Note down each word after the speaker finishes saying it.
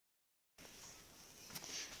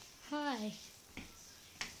Hi.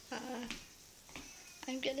 Uh,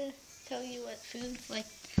 I'm gonna tell you what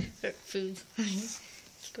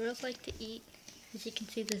squirrels like to eat. As you can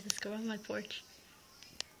see, there's a squirrel on my porch,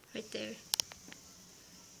 right there,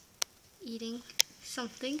 eating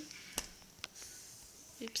something.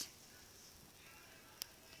 Oops.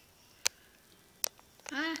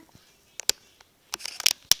 Ah.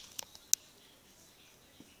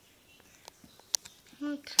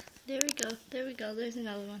 Look, there we go. There we go. There's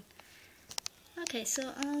another one. Okay, so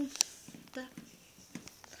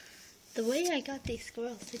the way I got these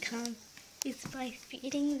squirrels to come is by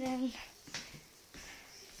feeding them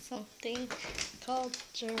something called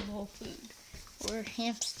gerbil food or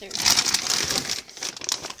hamster.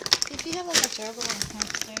 If you have like a gerbil or a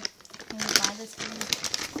hamster and you buy this food,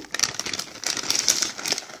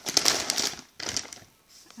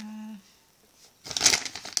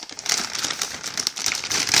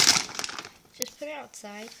 just put it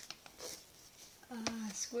outside.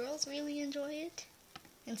 Squirrels really enjoy it,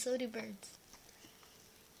 and so do birds.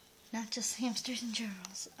 Not just hamsters and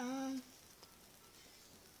gerbils.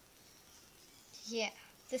 Yeah,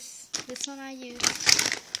 this one I use,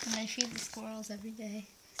 and I feed the squirrels every day,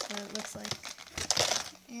 so it looks like,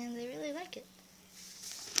 and they really like it.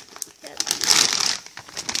 Yep.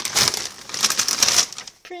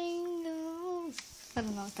 Pringles. I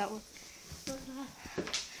don't know what that was. But,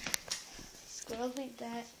 squirrels eat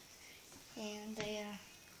that, and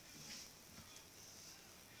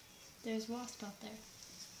there's wasp out there.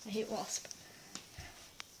 I hate wasp.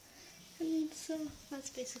 And so that's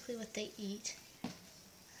basically what they eat.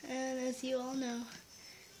 And as you all know,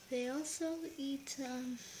 they also eat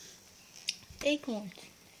acorns.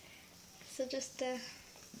 So just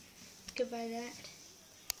go buy that.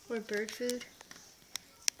 Or bird food.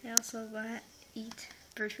 They also eat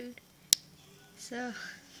bird food. So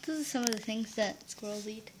those are some of the things that squirrels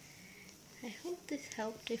eat. I hope this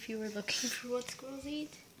helped if you were looking for what squirrels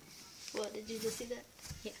eat. What, did you just see that?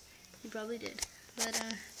 Yeah, you probably did. But,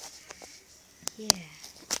 yeah.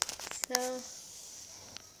 So,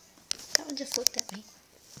 that one just looked at me.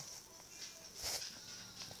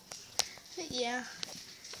 But yeah,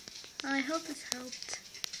 I hope this helped.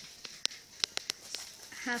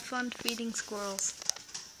 Have fun feeding squirrels.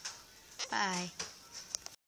 Bye.